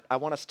I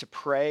want us to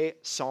pray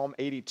Psalm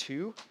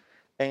 82.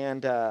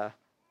 And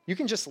you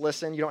can just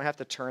listen. You don't have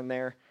to turn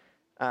there.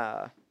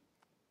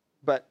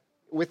 But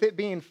with it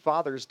being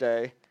Father's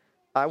Day,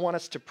 I want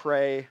us to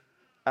pray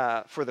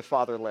for the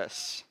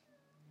fatherless.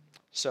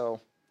 So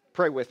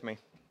pray with me.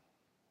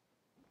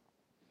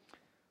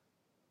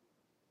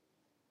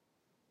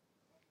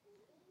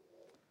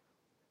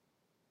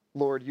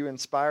 Lord, you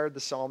inspired the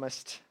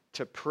psalmist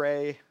to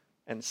pray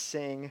and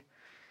sing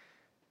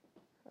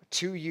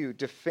to you,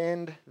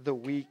 defend the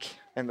weak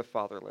and the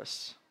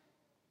fatherless.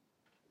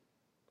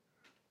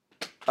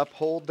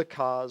 Uphold the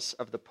cause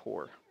of the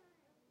poor.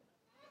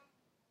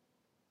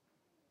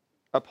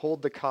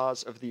 Uphold the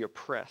cause of the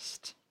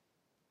oppressed.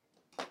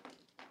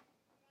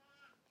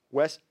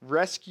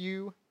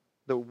 Rescue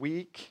the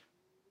weak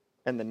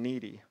and the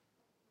needy.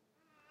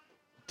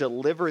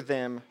 Deliver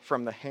them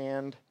from the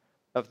hand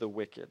of the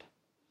wicked.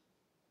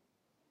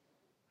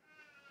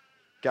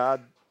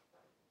 God,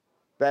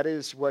 that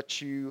is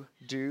what you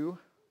do.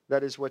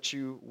 That is what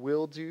you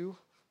will do.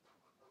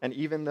 And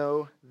even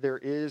though there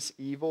is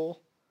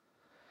evil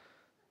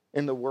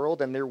in the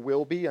world, and there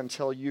will be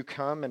until you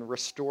come and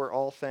restore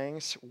all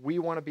things, we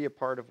want to be a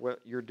part of what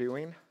you're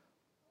doing.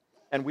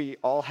 And we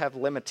all have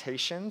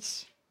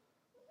limitations,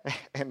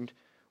 and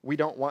we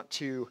don't want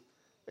to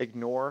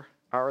ignore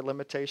our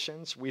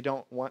limitations. We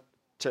don't want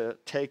to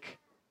take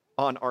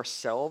on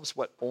ourselves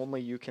what only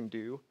you can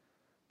do.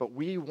 But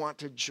we want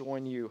to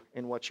join you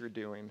in what you're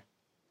doing.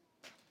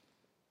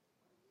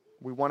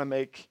 We want to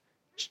make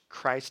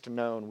Christ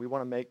known. We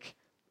want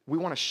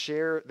to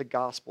share the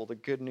gospel, the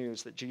good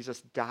news that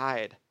Jesus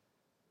died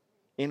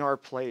in our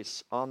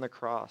place on the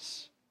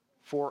cross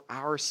for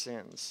our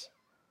sins,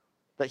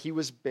 that he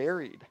was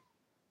buried,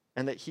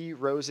 and that he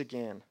rose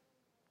again,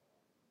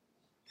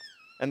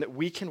 and that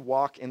we can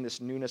walk in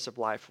this newness of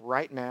life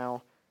right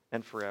now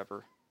and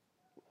forever.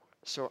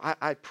 So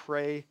I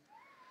pray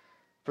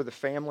for the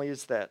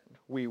families that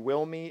we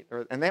will meet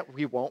and that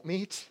we won't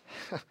meet.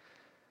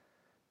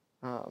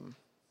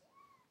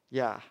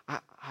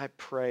 I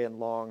pray and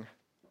long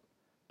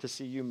to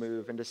see you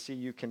move and to see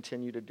you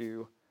continue to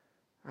do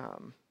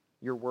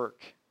your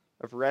work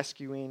of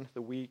rescuing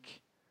the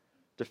weak,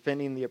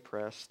 defending the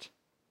oppressed.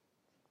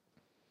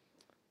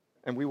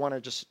 And we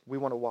want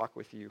to walk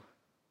with you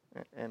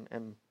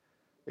and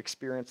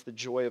experience the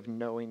joy of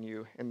knowing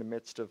you in the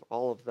midst of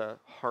all of the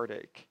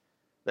heartache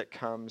that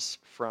comes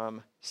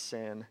from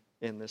sin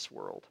in this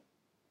world.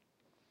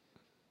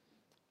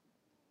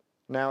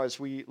 Now, as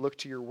we look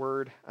to your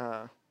word,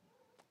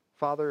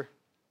 Father,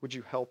 would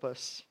you help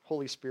us?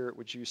 Holy Spirit,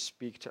 would you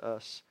speak to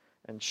us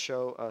and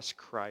show us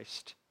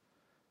Christ?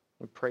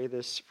 We pray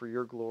this for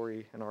your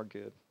glory and our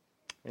good.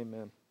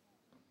 Amen.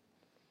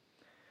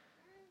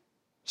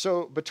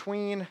 So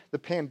between the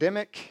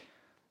pandemic,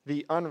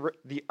 the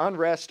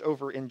unrest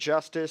over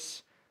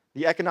injustice,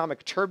 the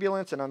economic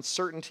turbulence and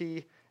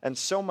uncertainty, and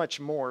so much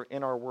more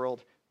in our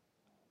world,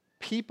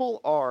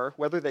 people are,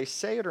 whether they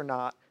say it or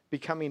not,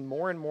 becoming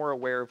more and more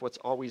aware of what's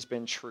always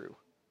been true.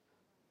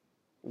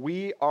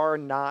 We are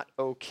not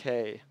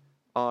okay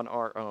on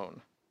our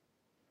own.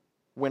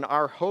 When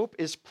our hope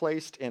is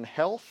placed in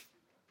health,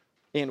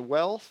 in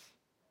wealth,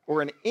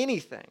 or in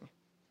anything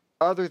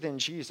other than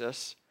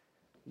Jesus,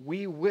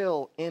 we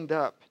will end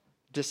up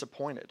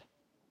disappointed.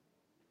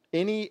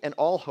 Any and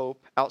all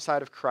hope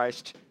outside of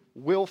Christ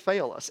will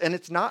fail us. And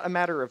it's not a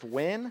matter of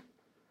when,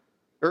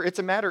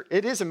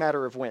 it is a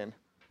matter of when,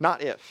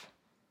 not if.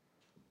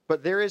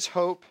 But there is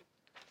hope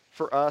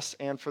for us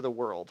and for the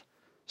world.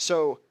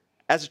 So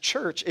as a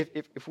church,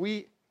 if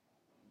we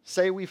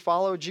say we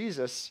follow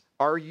Jesus,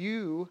 are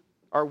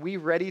we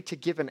ready to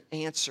give an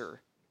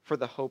answer for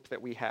the hope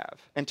that we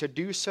have? And to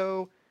do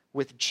so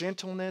with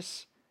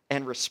gentleness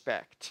and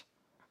respect.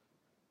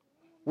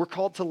 We're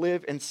called to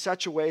live in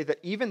such a way that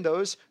even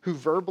those who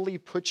verbally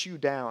put you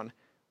down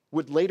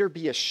would later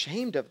be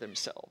ashamed of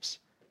themselves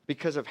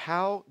because of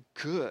how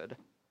good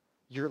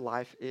your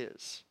life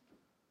is.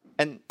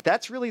 And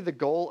that's really the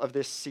goal of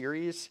this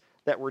series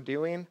that we're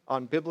doing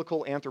on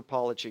biblical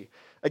anthropology.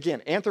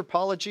 Again,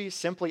 anthropology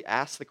simply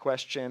asks the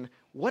question,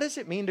 what does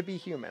it mean to be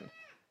human?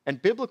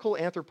 And biblical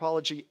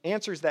anthropology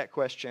answers that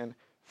question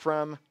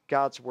from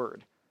God's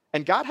word.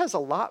 And God has a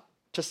lot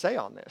to say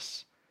on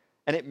this.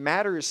 And it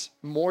matters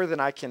more than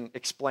I can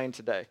explain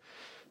today.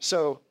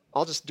 So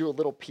I'll just do a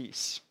little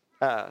piece.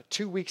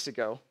 2 weeks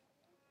ago,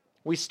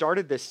 we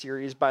started this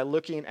series by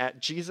looking at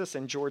Jesus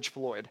and George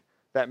Floyd.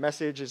 That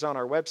message is on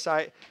our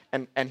website.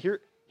 And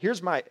here's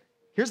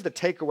the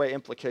takeaway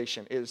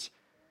implication is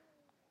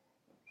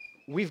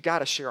we've got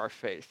to share our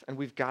faith and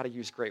we've got to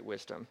use great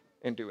wisdom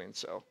in doing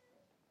so.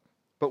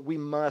 But we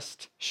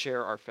must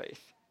share our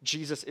faith.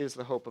 Jesus is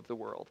the hope of the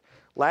world.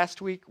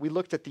 Last week, we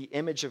looked at the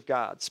image of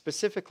God,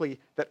 specifically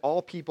that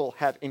all people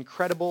have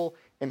incredible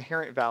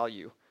inherent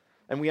value.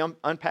 And we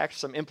unpacked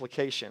some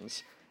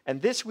implications.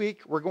 And this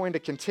week, we're going to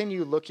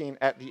continue looking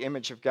at the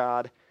image of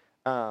God.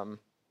 And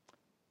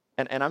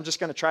I'm just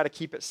going to try to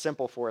keep it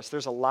simple for us.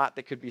 There's a lot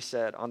that could be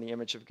said on the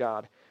image of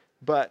God.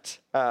 But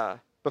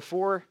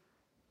before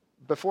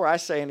before I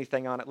say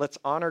anything on it, let's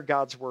honor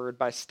God's word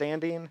by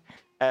standing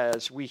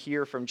as we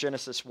hear from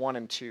Genesis 1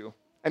 and 2.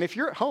 And if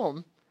you're at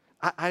home,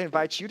 I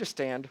invite you to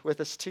stand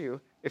with us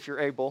too, if you're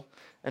able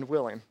and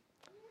willing.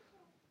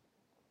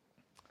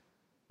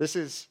 This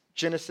is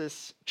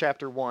Genesis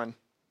chapter 1.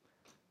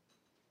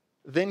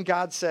 Then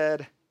God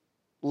said,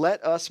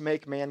 "Let us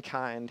make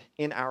mankind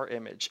in our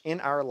image, in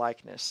our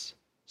likeness,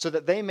 so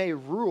that they may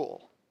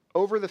rule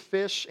over the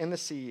fish in the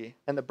sea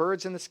and the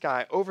birds in the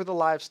sky, over the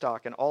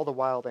livestock and all the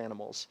wild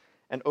animals,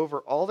 and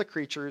over all the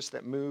creatures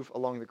that move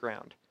along the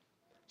ground."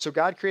 So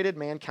God created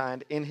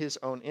mankind in his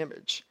own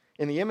image.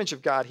 In the image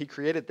of God, he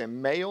created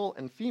them. Male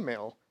and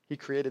female, he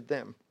created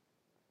them.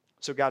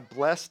 So God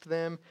blessed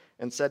them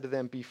and said to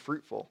them, "Be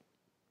fruitful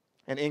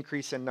and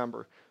increase in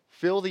number.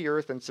 Fill the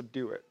earth and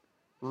subdue it.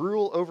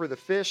 Rule over the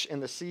fish in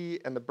the sea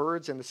and the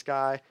birds in the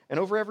sky, and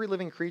over every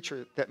living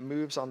creature that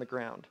moves on the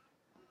ground."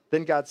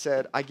 Then God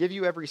said, "I give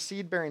you every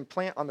seed-bearing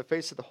plant on the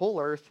face of the whole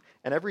earth,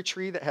 and every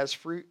tree that has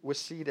fruit with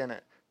seed in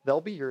it.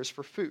 They'll be yours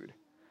for food.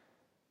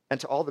 And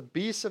to all the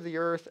beasts of the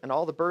earth, and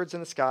all the birds in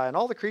the sky, and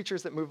all the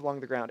creatures that move along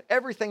the ground,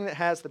 everything that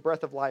has the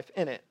breath of life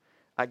in it,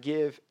 I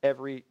give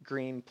every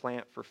green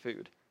plant for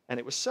food." And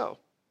it was so.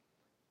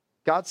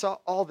 God saw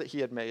all that he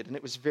had made, and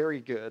it was very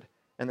good.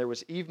 And there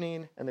was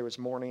evening, and there was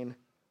morning,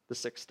 the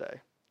sixth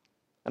day.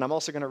 And I'm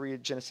also going to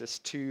read Genesis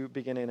 2,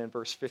 beginning in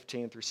verse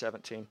 15 through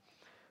 17.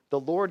 "The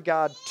Lord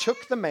God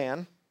took the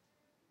man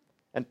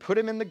and put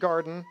him in the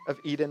Garden of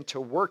Eden to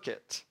work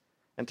it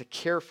and to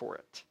care for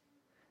it.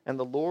 And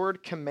the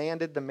Lord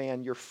commanded the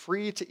man, 'You're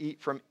free to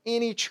eat from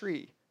any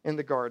tree in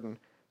the garden,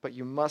 but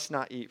you must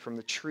not eat from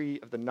the tree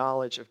of the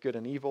knowledge of good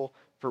and evil,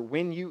 for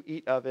when you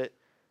eat of it,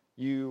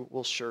 you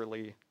will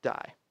surely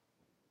die.'"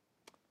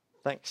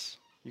 Thanks.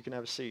 You can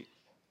have a seat.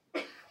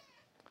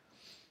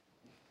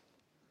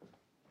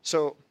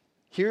 So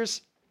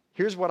here's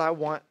what I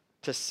want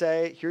to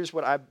say. Here's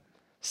what I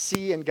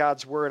see in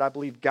God's word. I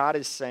believe God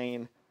is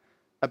saying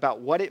about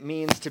what it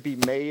means to be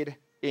made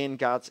in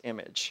God's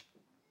image.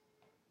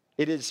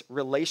 It is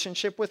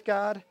relationship with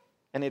God,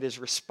 and it is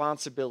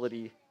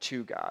responsibility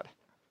to God.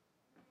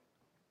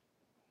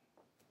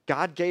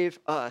 God gave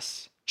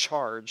us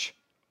charge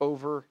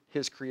over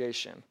his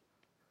creation.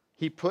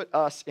 He put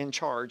us in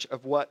charge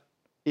of what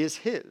is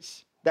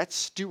his. That's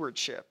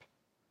stewardship.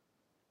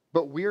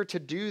 But we're to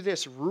do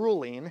this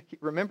ruling.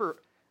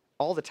 Remember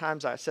all the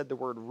times I said the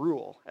word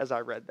rule as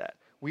I read that.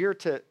 We are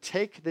to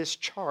take this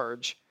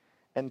charge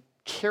and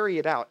carry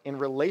it out in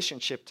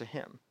relationship to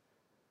him.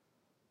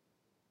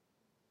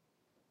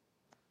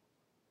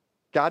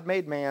 God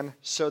made man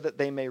so that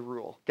they may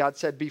rule. God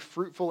said, "Be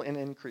fruitful and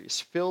increase.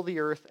 Fill the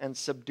earth and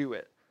subdue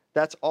it."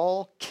 That's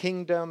all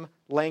kingdom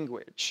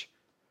language.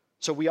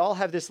 So we all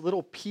have this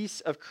little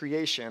piece of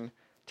creation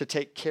to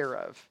take care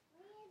of.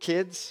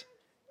 Kids,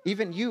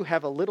 even you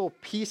have a little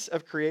piece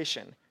of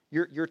creation.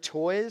 Your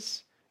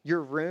toys,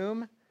 your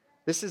room,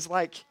 this is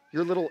like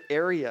your little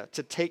area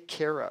to take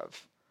care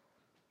of,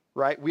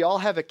 right? We all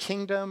have a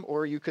kingdom,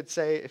 or you could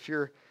say, if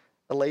you're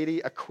a lady,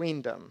 a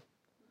queendom.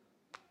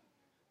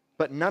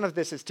 But none of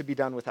this is to be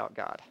done without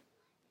God.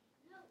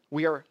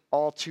 We are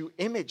all to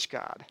image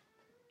God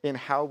in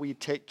how we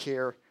take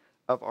care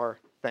of our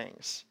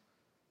things,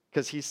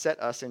 because he set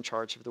us in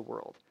charge of the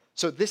world.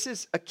 So this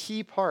is a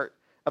key part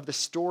of the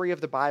story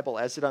of the Bible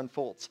as it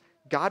unfolds.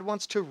 God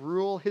wants to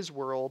rule his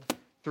world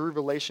through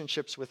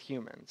relationships with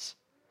humans.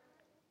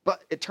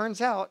 But it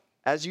turns out,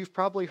 as you've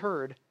probably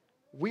heard,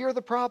 we are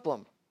the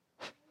problem.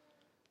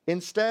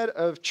 Instead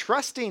of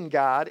trusting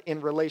God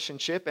in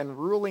relationship and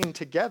ruling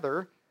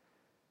together,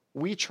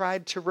 we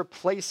tried to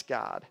replace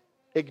God,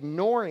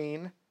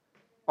 ignoring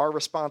our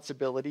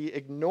responsibility,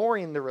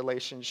 ignoring the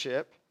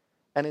relationship,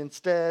 and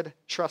instead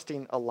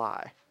trusting a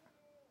lie.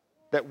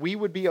 That we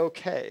would be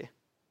okay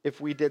if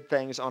we did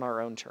things on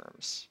our own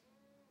terms,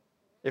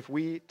 if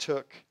we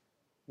took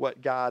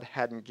what God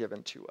hadn't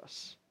given to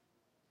us.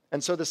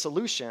 And so the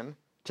solution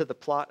to the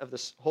plot of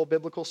this whole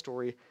biblical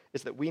story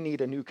is that we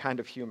need a new kind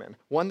of human.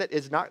 One that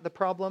is not the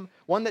problem,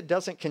 one that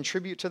doesn't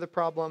contribute to the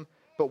problem,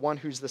 but one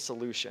who's the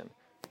solution.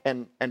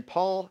 And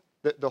Paul,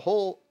 the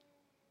whole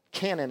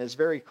canon is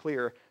very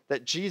clear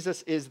that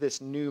Jesus is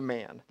this new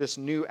man, this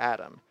new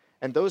Adam.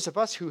 And those of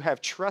us who have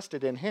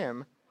trusted in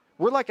him,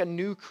 we're like a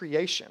new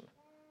creation,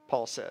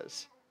 Paul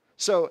says.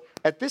 So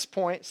at this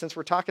point, since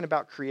we're talking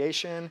about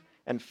creation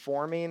and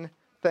forming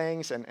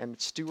things and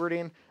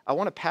stewarding, I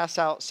want to pass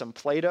out some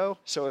Play-Doh.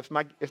 So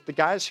if the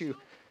guys who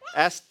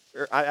I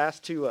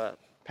asked to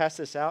pass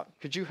this out,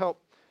 could you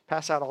help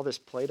pass out all this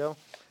Play-Doh?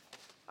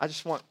 I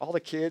just want all the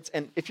kids,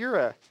 and if you're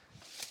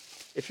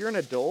an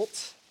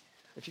adult,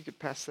 if you could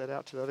pass that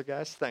out to the other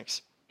guys,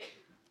 thanks.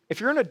 If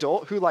you're an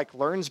adult who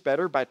learns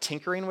better by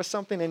tinkering with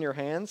something in your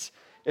hands,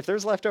 if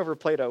there's leftover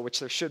Play-Doh, which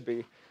there should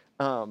be,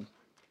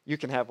 you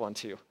can have one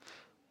too.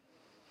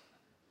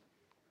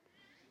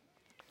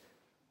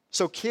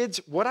 So kids,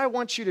 what I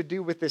want you to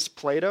do with this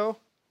Play-Doh,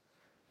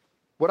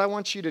 what I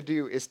want you to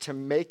do is to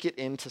make it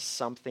into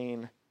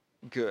something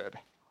good,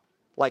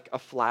 like a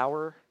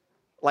flower,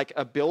 like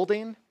a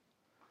building,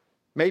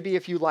 Maybe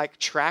if you like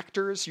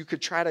tractors, you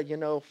could try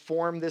to,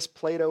 form this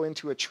Play-Doh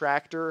into a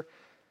tractor,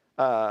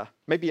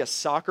 maybe a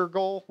soccer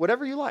goal,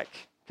 whatever you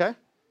like, okay?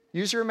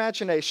 Use your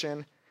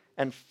imagination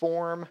and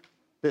form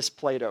this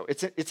Play-Doh.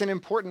 It's an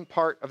important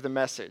part of the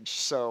message.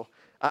 So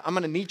I'm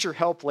going to need your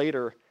help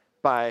later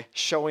by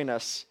showing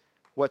us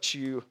what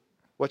you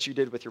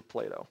did with your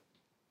Play-Doh.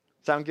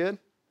 Sound good?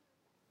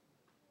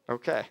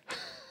 Okay.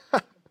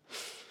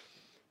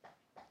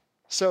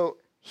 So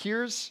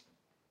here's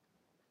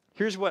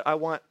what I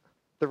want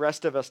the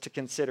rest of us to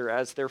consider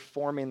as they're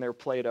forming their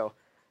Play-Doh.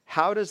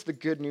 How does the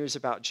good news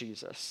about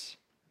Jesus,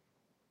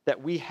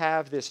 that we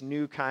have this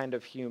new kind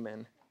of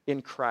human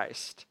in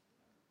Christ,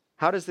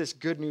 how does this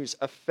good news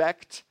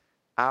affect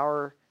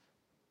our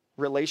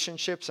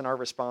relationships and our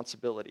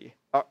responsibility,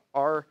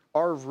 our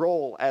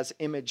role as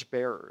image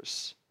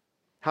bearers?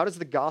 How does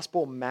the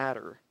gospel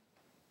matter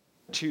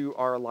to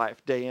our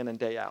life day in and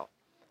day out?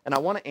 And I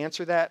want to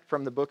answer that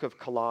from the book of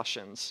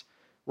Colossians.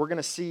 We're going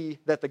to see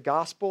that the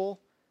gospel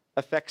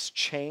affects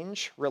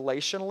change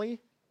relationally.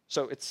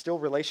 So it's still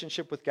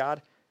relationship with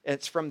God, and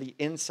it's from the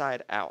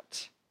inside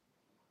out.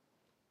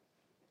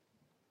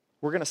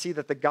 We're going to see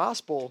that the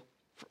gospel,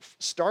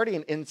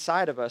 starting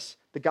inside of us,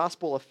 the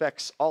gospel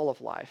affects all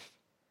of life.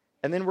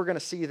 And then we're going to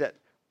see that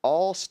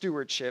all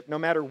stewardship, no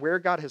matter where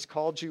God has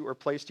called you or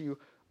placed you,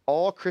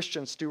 all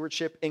Christian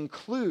stewardship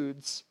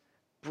includes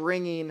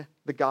bringing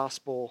the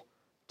gospel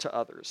to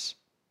others.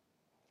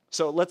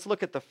 So let's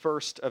look at the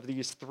first of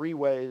these three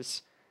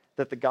ways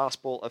that the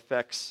gospel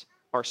affects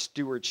our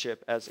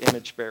stewardship as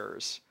image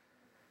bearers.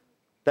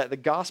 That the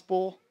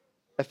gospel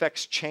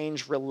affects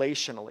change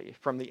relationally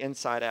from the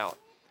inside out.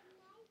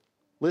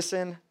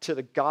 Listen to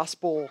the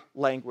gospel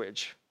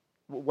language.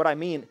 What I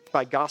mean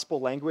by gospel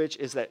language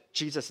is that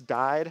Jesus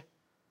died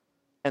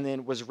and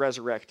then was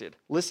resurrected.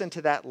 Listen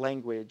to that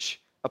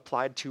language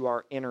applied to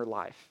our inner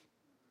life.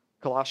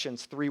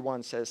 Colossians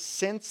 3:1 says,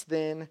 "Since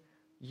then,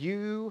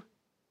 you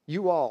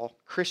all,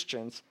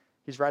 Christians,"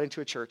 he's writing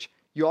to a church,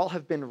 "you all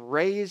have been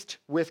raised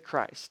with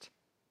Christ."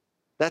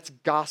 That's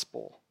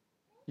gospel.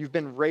 You've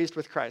been raised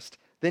with Christ.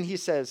 Then he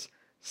says,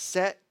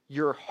 "Set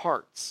your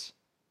hearts."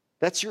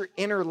 That's your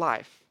inner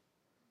life.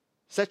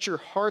 Set your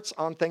hearts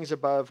on things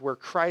above where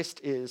Christ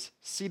is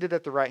seated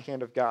at the right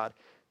hand of God.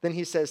 Then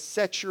he says,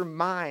 "Set your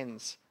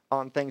minds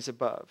on things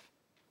above."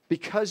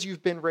 Because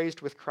you've been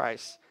raised with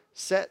Christ,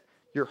 set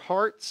your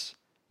hearts,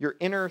 your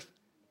inner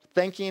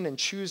thinking and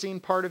choosing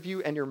part of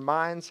you, and your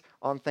minds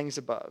on things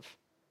above.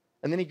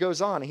 And then he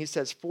goes on and he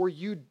says, "For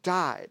you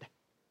died,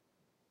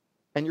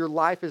 and your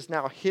life is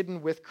now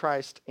hidden with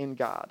Christ in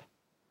God.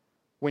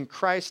 When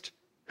Christ,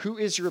 who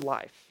is your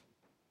life,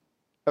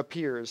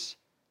 appears,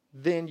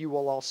 then you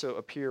will also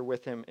appear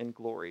with him in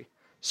glory."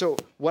 So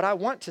what I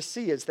want to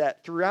see is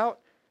that throughout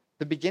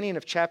the beginning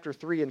of chapter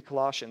 3 in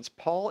Colossians,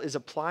 Paul is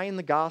applying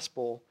the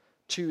gospel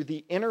to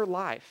the inner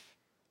life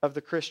of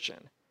the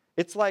Christian.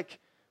 It's like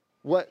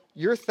what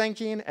you're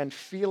thinking and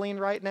feeling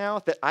right now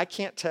that I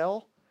can't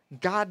tell,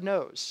 God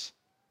knows.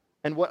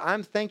 And what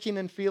I'm thinking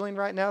and feeling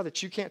right now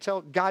that you can't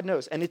tell, God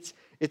knows. And it's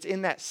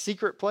in that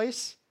secret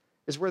place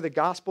is where the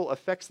gospel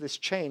affects this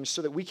change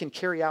so that we can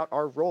carry out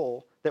our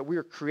role that we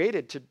are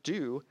created to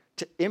do,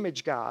 to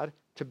image God,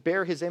 to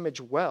bear his image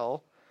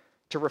well,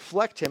 to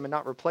reflect him and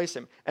not replace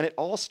him. And it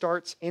all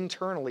starts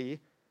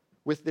internally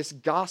with this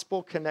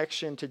gospel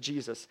connection to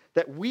Jesus,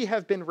 that we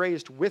have been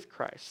raised with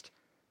Christ.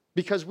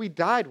 Because we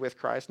died with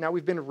Christ, now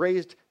we've been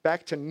raised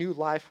back to new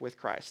life with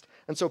Christ.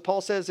 And so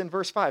Paul says in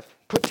verse 5,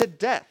 "Put to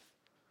death."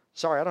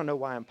 Sorry, I don't know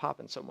why I'm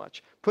popping so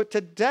much. "Put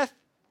to death,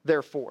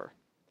 therefore,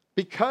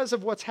 because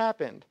of what's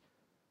happened,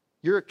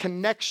 your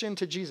connection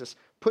to Jesus.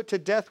 Put to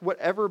death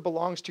whatever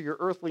belongs to your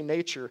earthly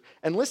nature."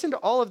 And listen to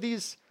all of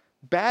these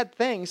bad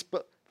things,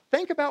 but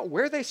think about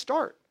where they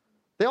start.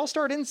 They all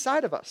start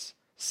inside of us.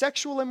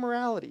 Sexual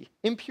immorality,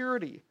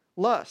 impurity,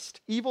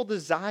 lust, evil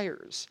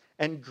desires,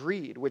 and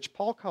greed, which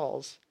Paul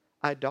calls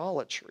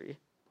idolatry.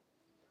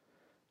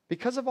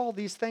 Because of all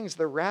these things,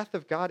 the wrath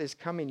of God is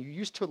coming. You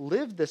used to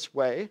live this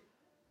way,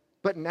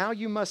 but now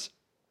you must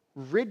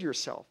rid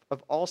yourself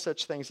of all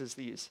such things as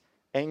these: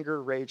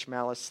 anger, rage,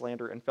 malice,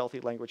 slander, and filthy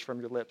language from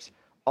your lips.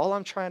 All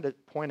I'm trying to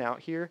point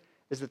out here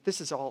is that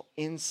this is all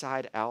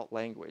inside out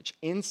language,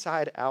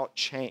 inside out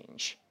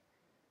change.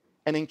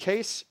 And in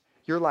case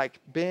you're like,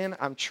 "Ben,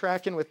 I'm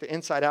tracking with the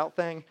inside out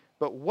thing,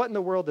 but what in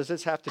the world does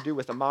this have to do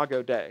with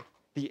Imago Dei,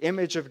 the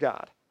image of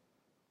God?"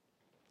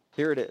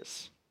 Here it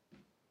is.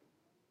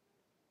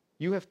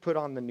 You have put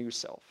on the new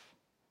self,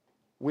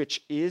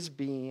 which is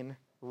being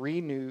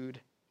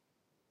renewed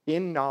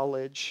in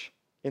knowledge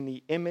in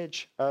the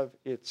image of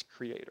its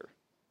creator.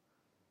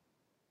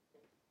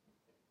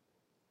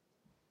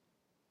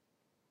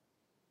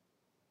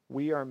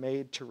 We are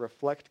made to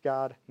reflect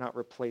God, not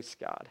replace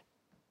God.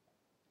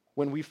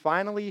 When we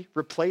finally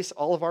replace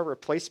all of our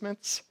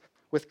replacements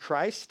with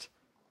Christ,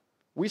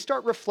 we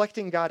start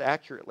reflecting God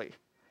accurately.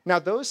 Now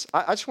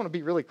I just want to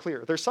be really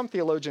clear. There's some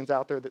theologians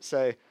out there that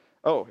say,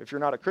 "Oh, if you're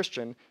not a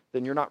Christian,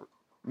 then you're not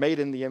made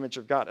in the image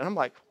of God." And I'm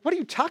like, what are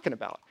you talking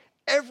about?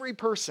 Every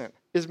person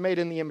is made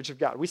in the image of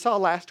God. We saw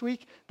last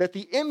week that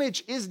the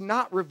image is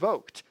not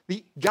revoked.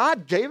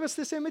 God gave us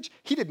this image.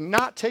 He did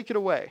not take it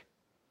away.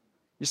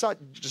 You saw,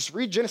 just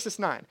read Genesis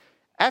 9.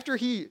 After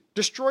he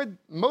destroyed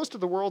most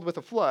of the world with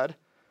a flood,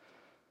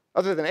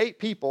 other than 8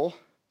 people,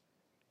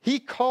 he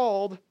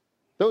called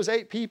those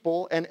 8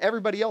 people and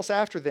everybody else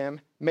after them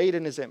made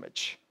in his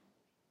image.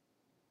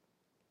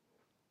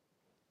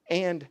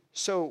 And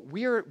so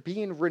we are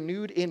being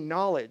renewed in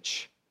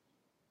knowledge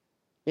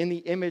in the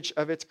image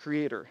of its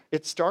creator.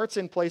 It starts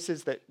in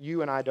places that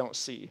you and I don't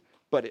see,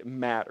 but it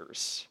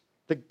matters.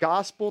 The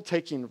gospel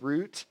taking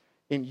root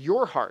in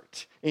your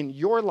heart, in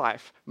your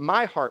life,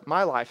 my heart,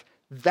 my life,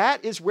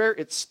 that is where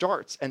it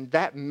starts, and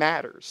that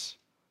matters.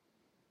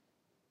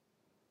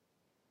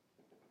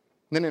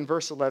 And then in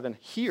verse 11,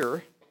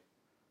 here,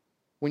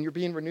 when you're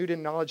being renewed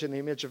in knowledge in the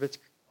image of its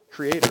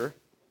creator,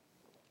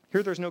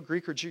 here there's no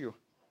Greek or Jew.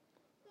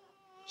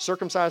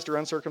 Circumcised or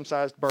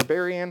uncircumcised,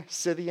 barbarian,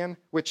 Scythian,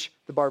 which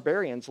the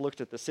barbarians looked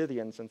at the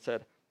Scythians and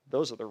said,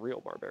 those are the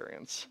real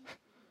barbarians.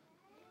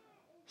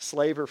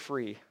 Slave or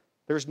free.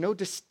 There's no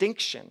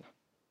distinction.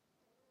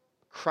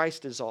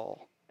 Christ is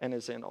all and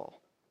is in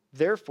all.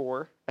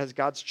 Therefore, as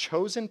God's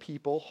chosen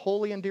people,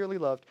 holy and dearly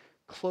loved,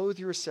 clothe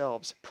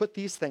yourselves, put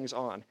these things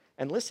on.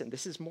 And listen,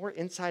 this is more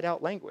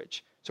inside-out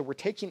language. So we're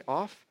taking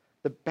off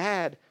the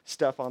bad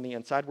stuff on the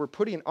inside. We're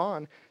putting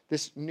on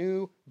this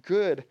new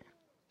good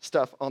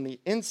stuff on the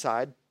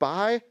inside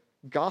by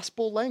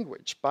gospel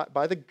language,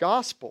 by the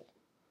gospel.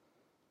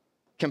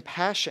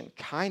 Compassion,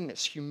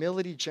 kindness,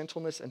 humility,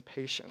 gentleness, and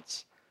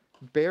patience.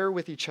 Bear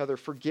with each other,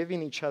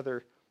 forgiving each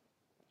other.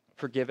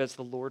 Forgive as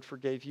the Lord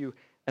forgave you.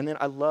 And then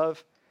I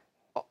love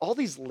all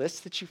these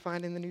lists that you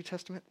find in the New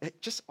Testament.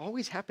 It just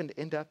always happen to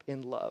end up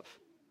in love.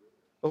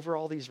 Over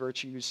all these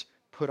virtues,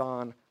 put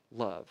on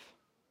love,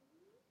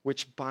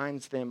 which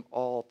binds them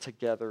all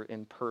together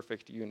in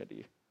perfect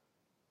unity.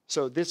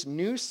 So this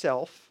new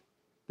self,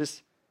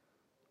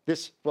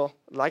 well,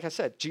 like I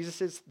said,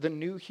 Jesus is the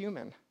new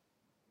human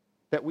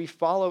that we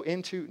follow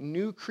into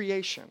new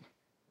creation.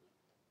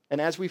 And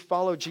as we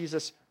follow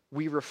Jesus,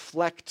 we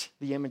reflect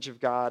the image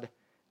of God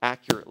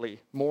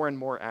accurately, more and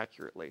more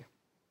accurately.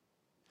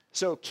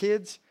 So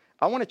kids,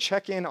 I want to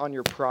check in on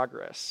your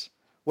progress.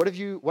 What are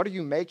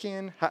you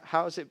making?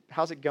 How's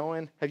it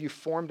going? Have you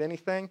formed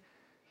anything?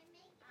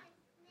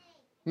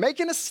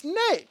 Making a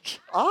snake.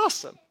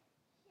 Awesome.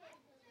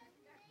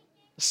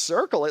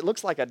 Circle. It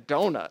looks like a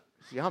donut.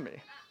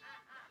 Yummy.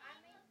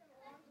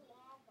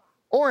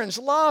 Orange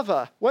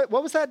lava. What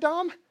was that,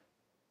 Dom?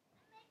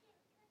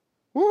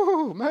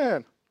 Woo,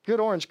 man.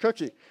 Good orange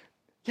cookie.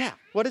 Yeah.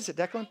 What is it,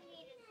 Declan?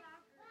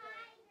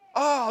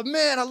 Oh,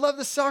 man. I love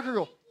the soccer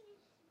goal.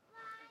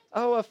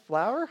 Oh, a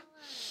flower?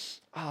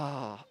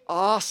 Oh,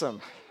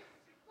 awesome.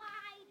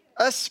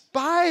 A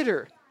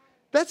spider.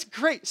 That's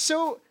great.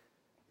 So,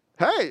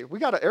 hey, we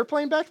got an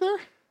airplane back there?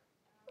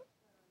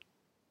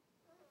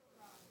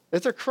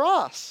 It's a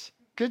cross.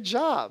 Good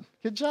job.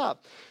 Good job.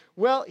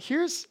 Well,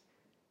 here's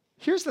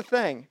the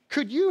thing.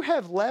 Could you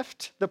have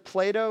left the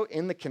Play-Doh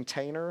in the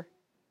container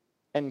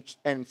and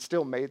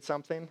still made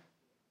something?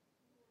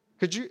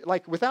 Could you,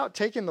 without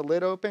taking the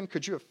lid open,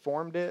 could you have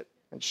formed it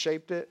and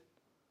shaped it?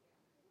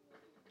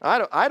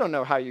 I don't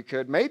know how you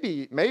could.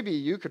 Maybe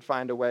you could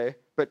find a way,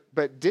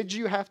 but did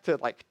you have to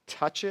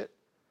touch it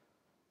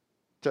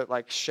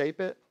to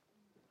shape it?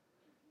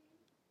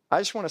 I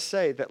just want to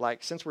say that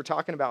since we're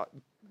talking about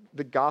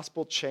the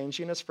gospel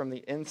changing us from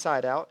the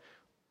inside out,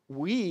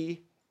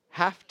 we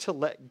have to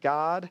let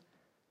God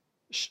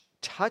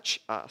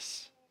touch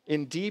us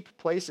in deep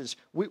places.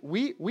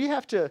 We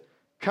have to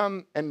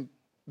come and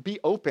be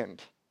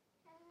opened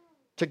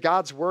to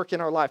God's work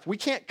in our life. We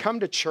can't come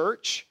to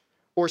church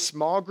or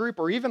small group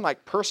or even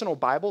personal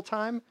Bible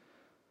time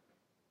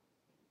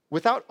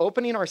without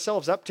opening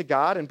ourselves up to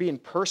God and being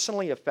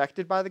personally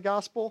affected by the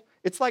gospel.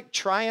 It's like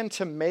trying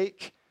to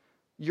make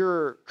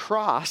your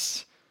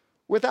cross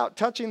without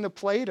touching the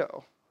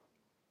Play-Doh.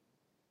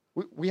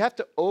 We have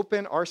to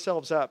open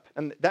ourselves up.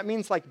 And that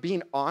means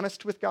being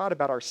honest with God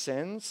about our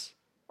sins,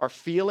 our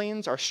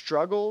feelings, our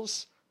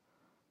struggles.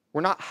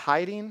 We're not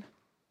hiding.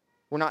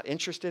 We're not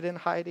interested in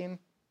hiding.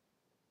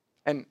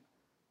 And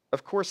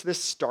of course,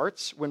 this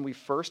starts when we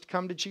first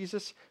come to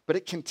Jesus, but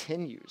it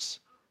continues.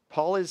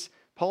 Paul is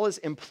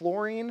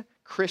imploring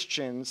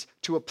Christians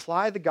to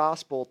apply the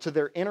gospel to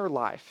their inner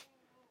life,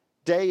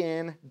 day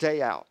in,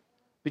 day out,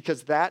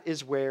 because that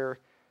is where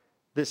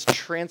this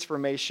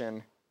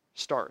transformation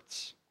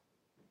starts.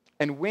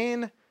 And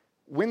when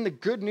the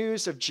good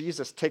news of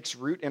Jesus takes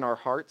root in our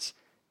hearts,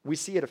 we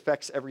see it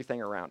affects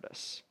everything around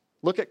us.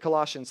 Look at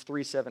Colossians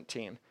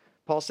 3:17.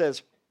 Paul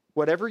says,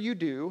 whatever you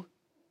do,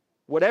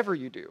 whether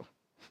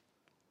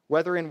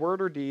in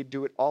word or deed,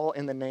 do it all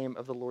in the name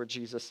of the Lord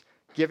Jesus,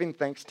 giving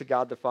thanks to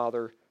God the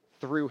Father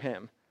through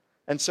him.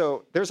 And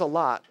so there's a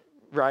lot,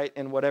 right,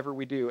 in whatever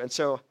we do. And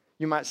so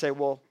you might say,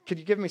 well, could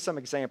you give me some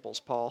examples,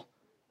 Paul?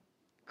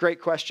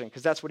 Great question,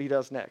 because that's what he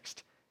does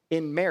next.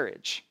 In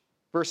marriage,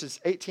 verses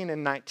 18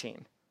 and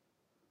 19.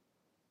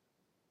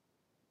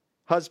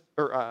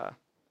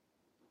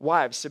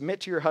 Wives,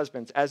 submit to your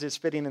husbands as is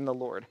fitting in the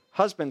Lord.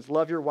 Husbands,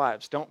 love your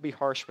wives. Don't be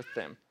harsh with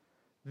them.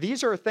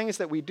 These are things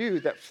that we do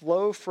that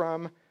flow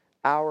from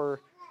our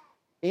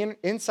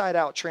inside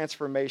out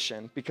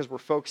transformation because we're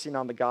focusing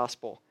on the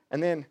gospel.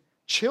 And then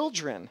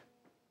children,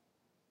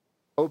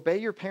 obey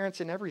your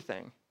parents in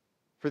everything,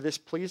 for this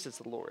pleases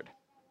the Lord.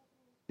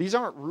 These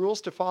aren't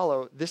rules to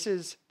follow. This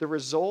is the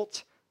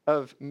result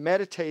of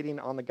meditating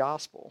on the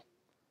gospel.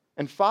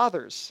 And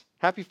fathers,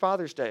 happy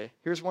Father's Day.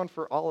 Here's one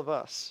for all of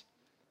us.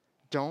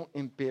 Don't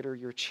embitter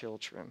your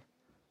children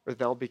or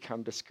they'll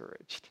become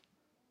discouraged.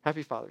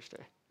 Happy Father's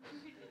Day.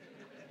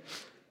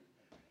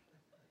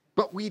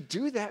 But we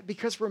do that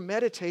because we're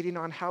meditating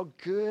on how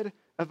good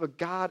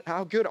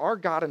our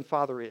God and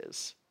Father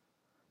is,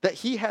 that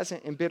he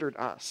hasn't embittered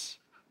us.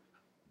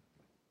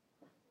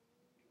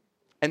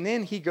 And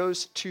then he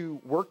goes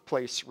to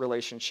workplace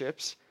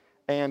relationships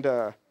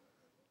and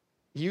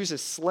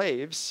uses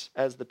slaves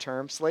as the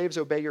term. Slaves,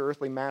 obey your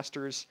earthly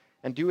masters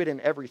and do it in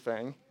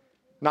everything,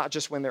 not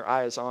just when their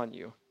eye is on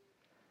you.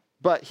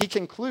 But he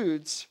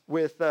concludes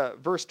with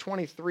verse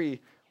 23,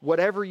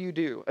 whatever you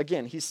do.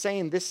 Again, he's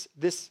saying this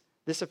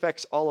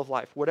affects all of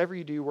life. Whatever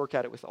you do, work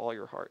at it with all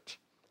your heart.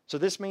 So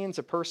this means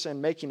a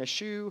person making a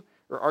shoe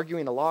or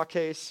arguing a law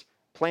case,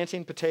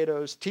 planting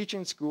potatoes,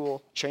 teaching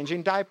school,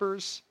 changing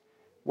diapers,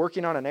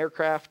 working on an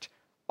aircraft,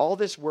 all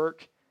this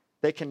work,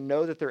 they can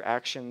know that their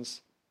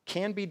actions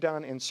can be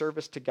done in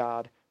service to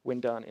God when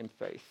done in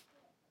faith.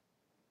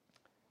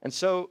 And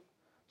so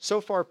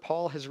far,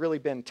 Paul has really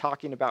been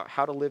talking about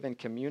how to live in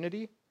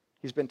community.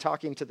 He's been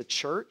talking to the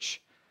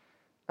church.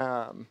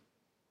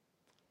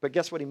 But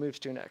guess what he moves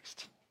to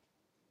next?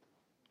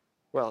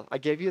 Well, I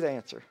gave you the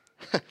answer.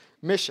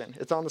 Mission,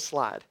 it's on the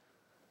slide.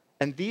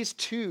 And these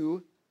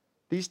two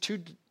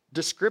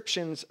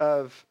descriptions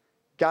of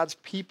God's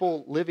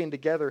people living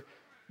together,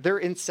 they're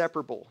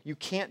inseparable. You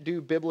can't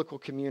do biblical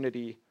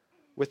community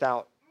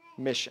without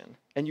mission.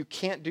 And you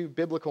can't do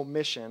biblical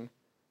mission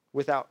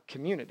without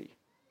community.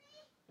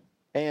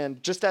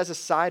 And just as a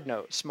side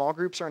note, small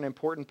groups are an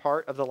important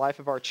part of the life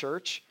of our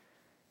church.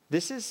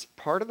 This is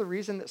part of the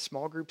reason that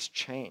small groups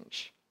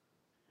change,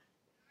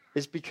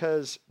 is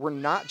because we're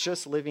not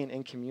just living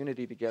in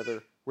community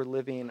together, we're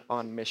living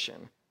on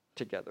mission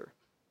together.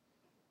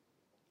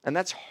 And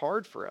that's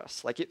hard for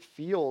us. Like, it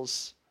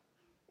feels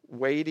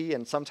weighty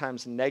and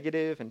sometimes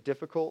negative and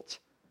difficult,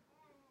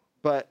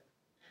 but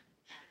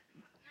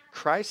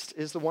Christ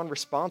is the one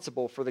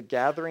responsible for the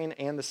gathering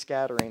and the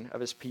scattering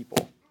of his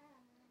people.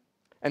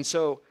 And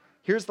so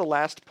here's the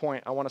last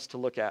point I want us to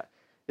look at,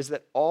 is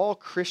that all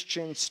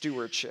Christian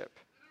stewardship,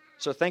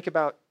 so think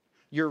about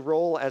your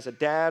role as a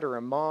dad or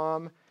a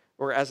mom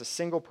or as a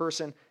single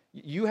person,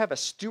 you have a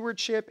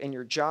stewardship in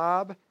your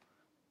job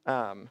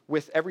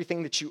with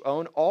everything that you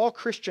own. All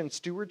Christian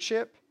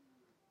stewardship,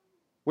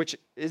 which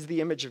is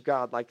the image of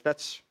God, like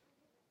that's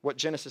what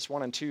Genesis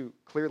 1 and 2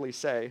 clearly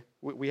say.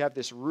 We have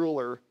this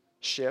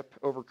rulership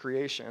over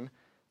creation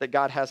that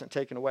God hasn't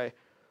taken away.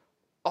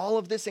 All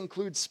of this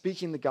includes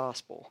speaking the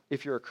gospel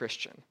if you're a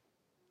Christian.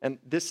 And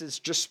this is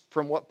just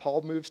from what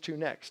Paul moves to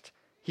next.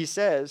 He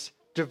says,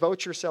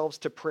 devote yourselves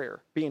to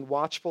prayer, being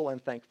watchful and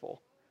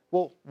thankful.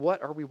 Well,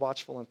 what are we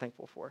watchful and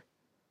thankful for?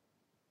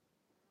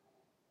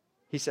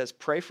 He says,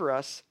 pray for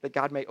us that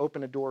God may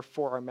open a door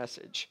for our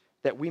message,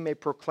 that we may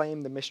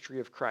proclaim the mystery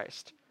of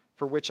Christ,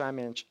 for which I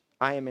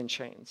am in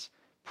chains.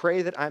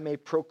 Pray that I may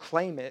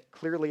proclaim it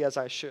clearly as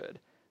I should.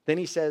 Then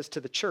he says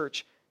to the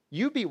church,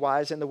 you be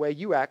wise in the way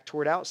you act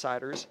toward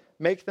outsiders.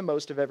 Make the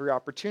most of every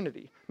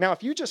opportunity. Now,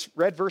 if you just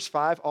read verse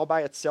 5 all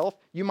by itself,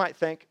 you might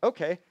think,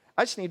 okay,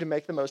 I just need to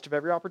make the most of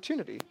every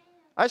opportunity.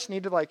 I just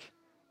need to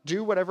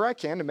do whatever I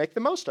can to make the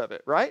most of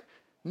it, right?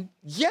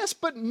 Yes,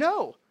 but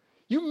no.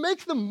 You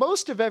make the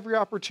most of every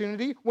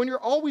opportunity when you're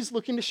always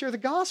looking to share the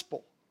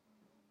gospel.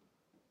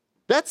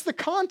 That's the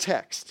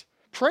context.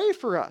 Pray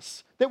for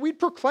us that we'd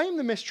proclaim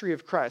the mystery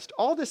of Christ.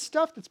 All this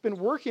stuff that's been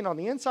working on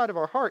the inside of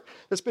our heart,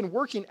 that's been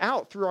working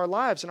out through our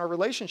lives and our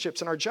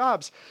relationships and our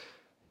jobs,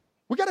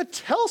 we got to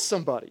tell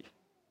somebody.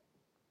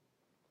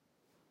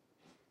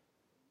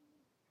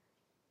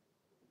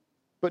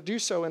 But do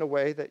so in a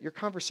way that your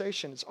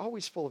conversation is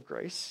always full of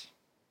grace,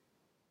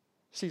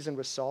 seasoned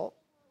with salt.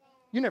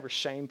 You never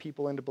shame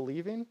people into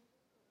believing.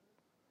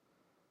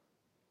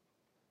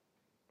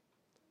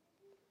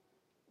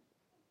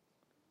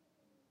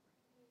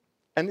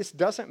 And this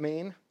doesn't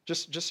mean,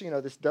 just so you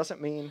know, this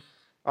doesn't mean,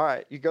 all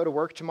right, you go to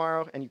work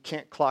tomorrow and you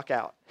can't clock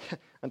out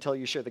until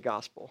you share the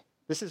gospel.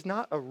 This is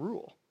not a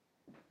rule.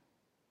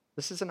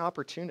 This is an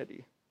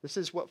opportunity. This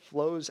is what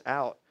flows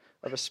out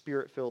of a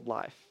spirit-filled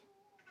life.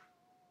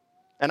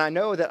 And I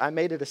know that I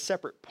made it a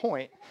separate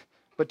point,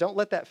 but don't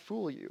let that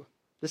fool you.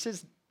 This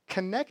is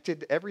connected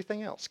to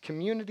everything else.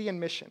 Community and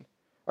mission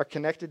are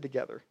connected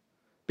together.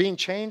 Being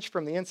changed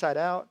from the inside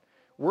out,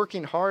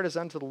 working hard as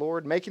unto the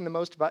Lord, making the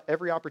most of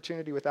every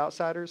opportunity with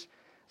outsiders.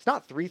 It's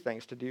not three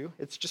things to do.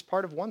 It's just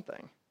part of one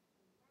thing.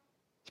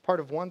 It's part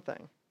of one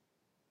thing.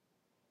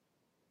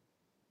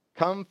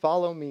 Come,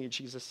 follow me,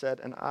 Jesus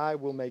said, and I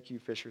will make you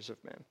fishers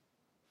of men.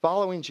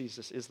 Following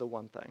Jesus is the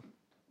one thing.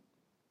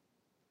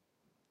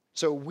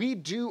 So we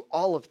do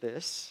all of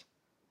this,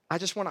 I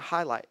just want to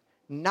highlight,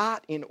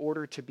 not in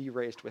order to be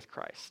raised with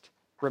Christ.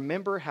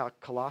 Remember how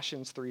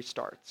Colossians 3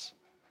 starts.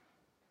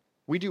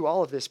 We do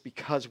all of this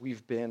because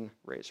we've been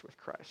raised with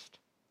Christ.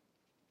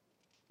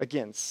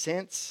 Again,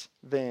 since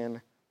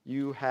then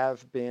you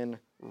have been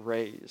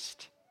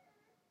raised.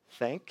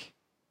 Think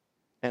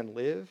and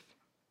live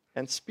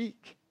and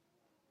speak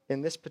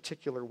in this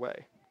particular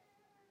way.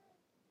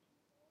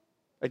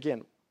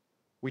 Again,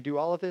 we do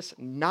all of this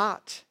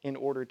not in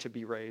order to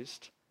be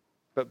raised,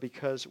 but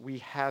because we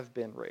have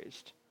been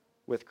raised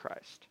with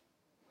Christ.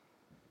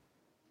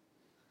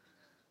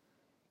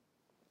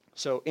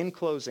 So in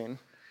closing,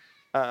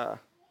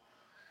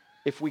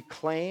 if we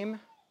claim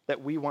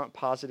that we want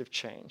positive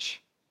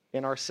change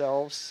in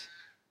ourselves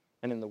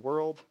and in the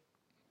world,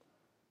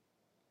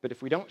 but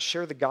if we don't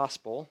share the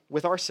gospel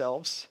with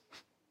ourselves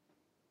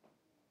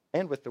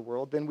and with the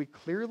world, then we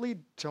clearly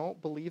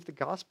don't believe the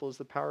gospel is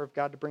the power of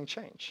God to bring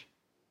change.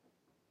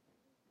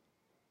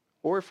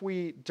 Or if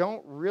we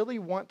don't really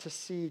want to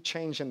see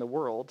change in the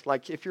world,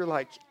 like if you're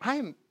like,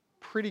 I'm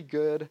pretty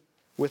good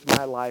with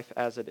my life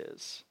as it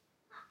is.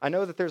 I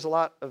know that there's a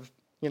lot of,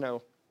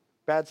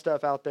 bad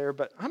stuff out there,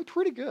 but I'm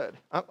pretty good.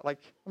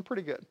 I'm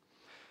pretty good.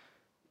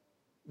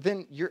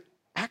 Then you're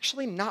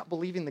actually not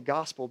believing the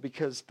gospel,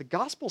 because the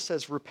gospel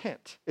says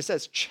repent. It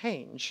says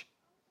change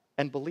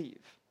and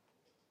believe.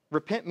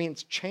 Repent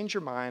means change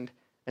your mind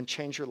and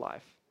change your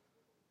life.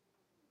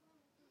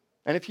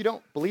 And if you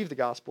don't believe the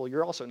gospel,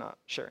 you're also not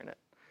sharing it.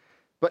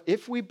 But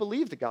if we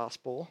believe the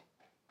gospel,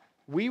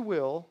 we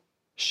will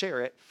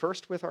share it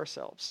first with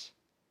ourselves,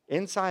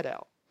 inside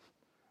out.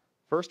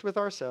 First with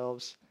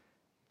ourselves,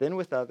 then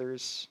with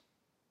others,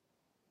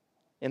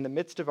 in the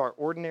midst of our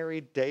ordinary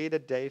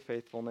day-to-day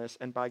faithfulness.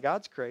 And by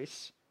God's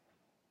grace,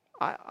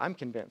 I'm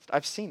convinced,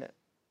 I've seen it.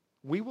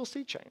 We will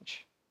see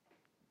change.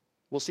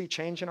 We'll see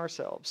change in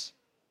ourselves,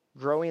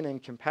 growing in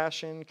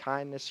compassion,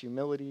 kindness,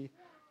 humility,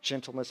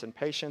 gentleness, and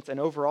patience. And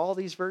over all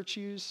these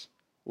virtues,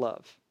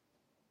 love.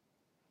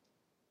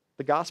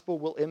 The gospel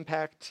will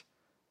impact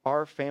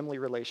our family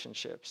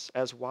relationships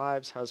as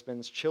wives,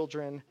 husbands,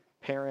 children,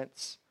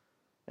 parents,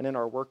 and in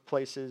our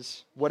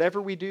workplaces.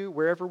 Whatever we do,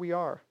 wherever we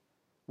are,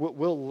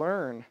 we'll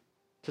learn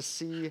to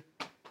see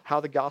how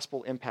the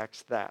gospel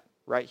impacts that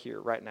right here,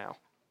 right now.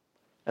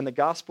 And the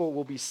gospel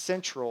will be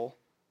central.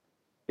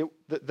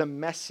 The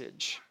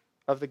message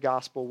of the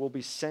gospel will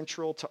be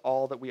central to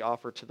all that we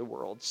offer to the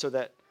world, so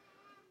that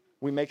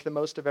we make the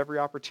most of every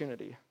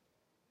opportunity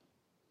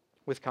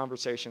with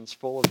conversations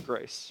full of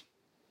grace.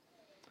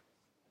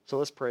 So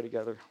let's pray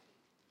together.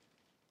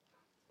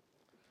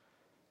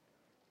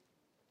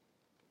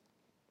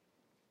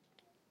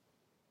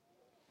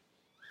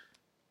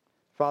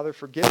 Father,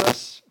 forgive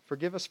us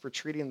for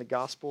treating the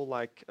gospel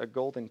like a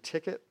golden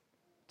ticket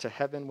to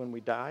heaven when we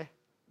die,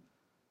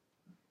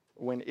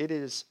 when it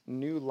is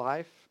new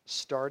life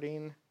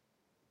starting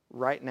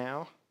right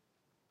now.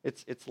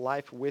 It's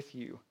life with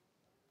you.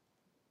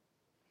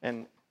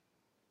 And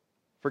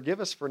forgive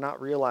us for not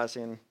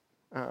realizing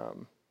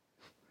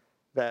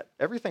that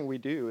everything we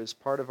do is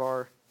part of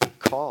our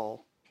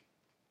call,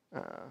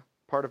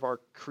 part of our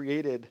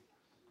created,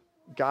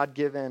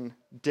 God-given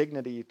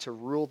dignity to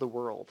rule the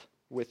world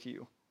with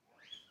you.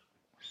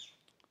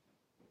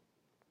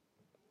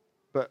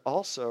 But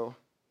also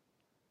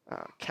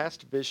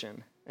cast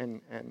vision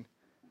and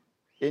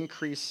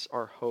increase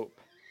our hope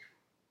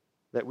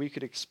that we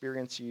could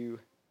experience you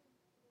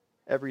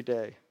every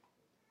day,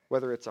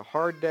 whether it's a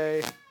hard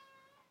day,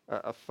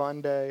 a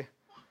fun day,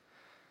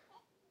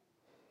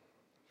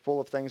 full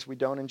of things we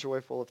don't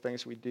enjoy, full of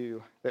things we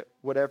do, that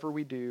whatever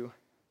we do,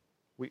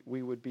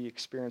 we would be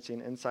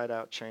experiencing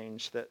inside-out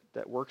change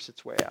that works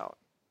its way out.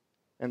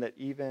 And that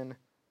even,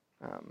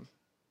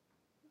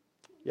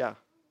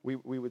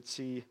 we would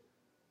see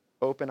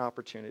open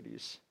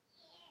opportunities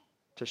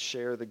to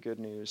share the good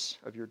news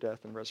of your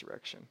death and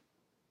resurrection.